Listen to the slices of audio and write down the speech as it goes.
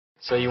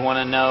So you want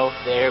to know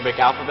the Arabic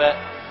alphabet?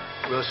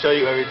 We'll show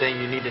you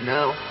everything you need to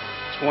know.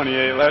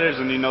 28 letters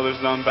and you know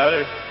there's none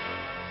better.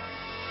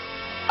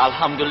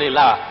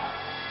 Alhamdulillah.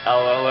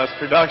 LLS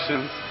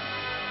Productions.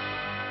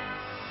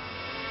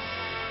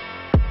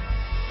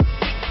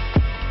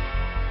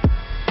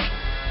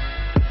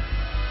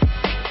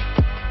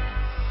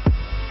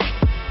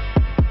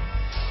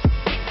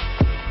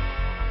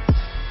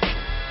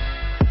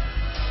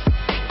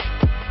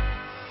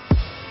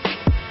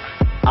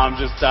 I'm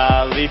just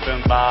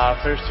leaping by.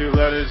 First two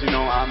letters, you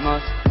know I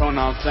must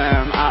pronounce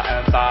them out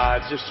and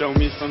by. Just show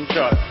me some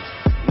trust.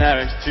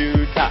 Next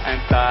two, cat and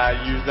thigh.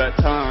 Use that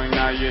tongue,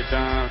 now you're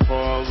done.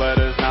 4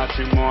 letters, now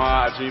 2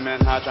 more. G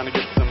man high, trying to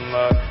get some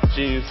love.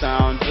 G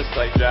sound just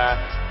like that.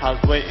 I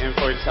was waiting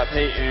for you to stop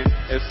hating.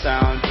 It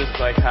sounds just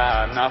like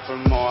how. Now for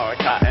more,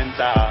 cat and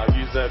thigh.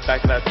 Use the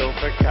back of that dope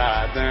for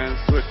cat. Then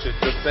switch it,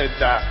 just say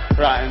that.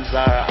 Right and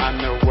thigh, on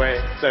the way.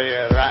 Say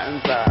it, right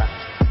and thigh.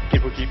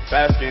 People keep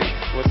asking,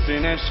 what's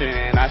in and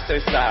shin? I say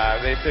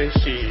side, they say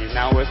she.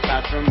 Now it's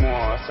time for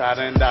more. Side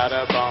and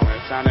dada bomber,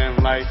 sounding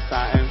like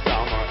side and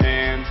summer.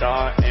 And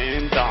dawn.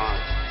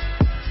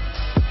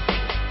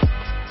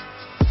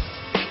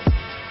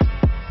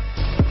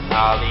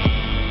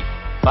 Ali,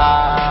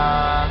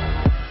 ba,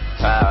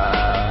 ta,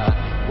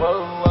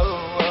 whoa, whoa,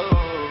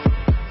 whoa,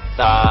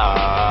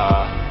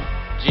 ta,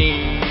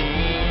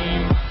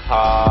 jim,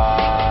 ha,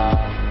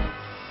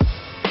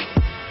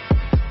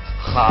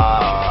 ha,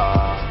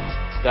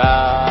 da,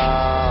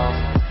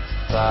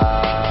 sa,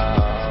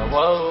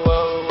 whoa,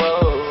 whoa,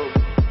 whoa,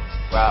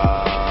 ra,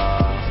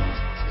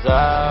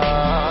 za,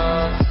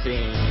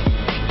 sin,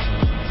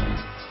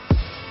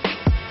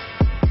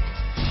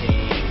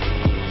 shin,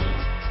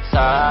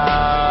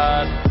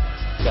 sad,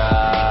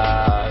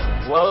 dad,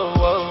 whoa,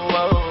 whoa,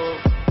 whoa,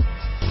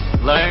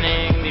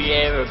 learning the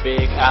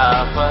Arabic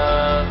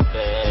alphabet.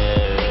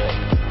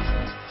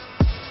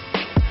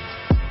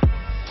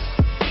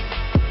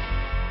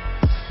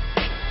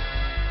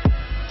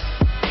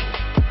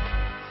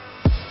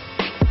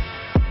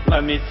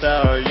 Let me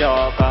tell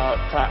y'all about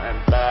Tot and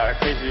Thigh.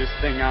 Craziest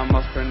thing, I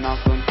must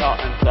pronounce them Tot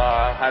and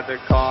Thigh. Had to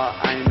call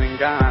Ein and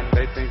Gan.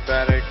 They think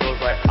that it goes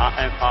like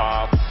and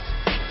off.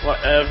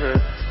 Whatever.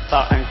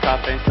 Thought and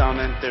Cop, they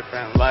sounding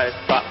different. Like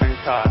Thought and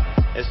Cop.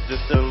 It's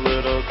just a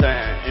little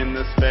dent in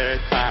the spare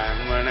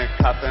time. Learning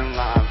cop and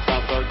lime.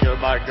 Sounds so good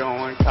by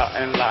going cop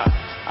and lie.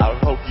 I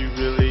hope you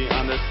really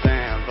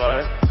understand,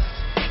 but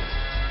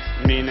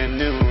meaning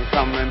new,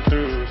 coming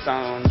through,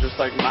 sound just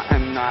like my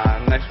and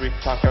I. Next we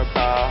talk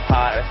about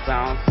how it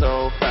sounds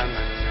so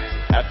feminine.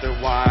 After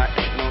why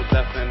ain't no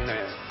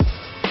definite.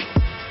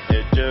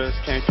 It just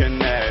can't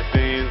connect.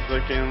 Things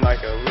looking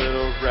like a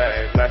little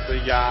red. That's a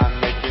y'all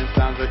making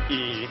sounds of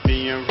E,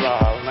 being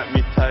raw. Let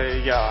me tell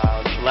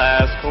y'all,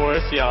 last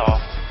chorus,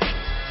 y'all.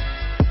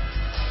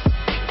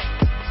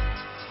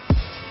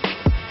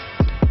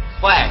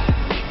 Flag.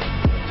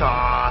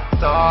 Ta,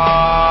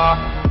 ta,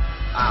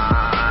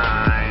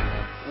 ein.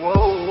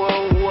 Whoa,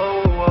 whoa,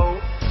 whoa, whoa.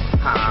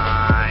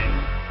 Ein,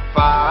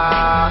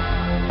 fa,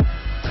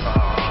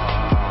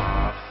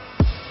 cough,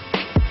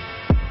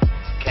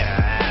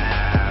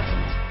 calf,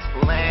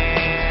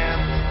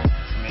 lamb,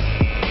 me.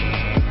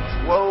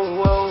 Whoa,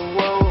 whoa,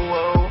 whoa,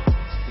 whoa.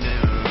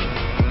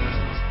 Noon,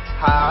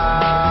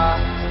 ha,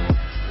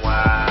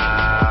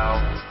 wow.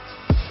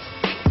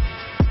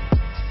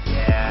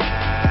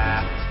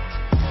 Yeah.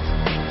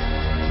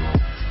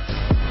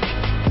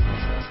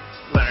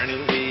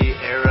 Learning the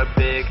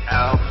Arabic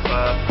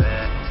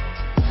alphabet.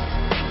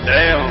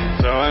 Damn,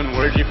 son,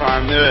 where'd you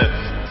find this?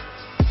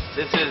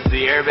 This is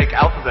the Arabic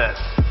alphabet.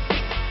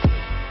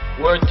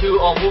 Word to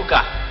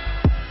Omuka.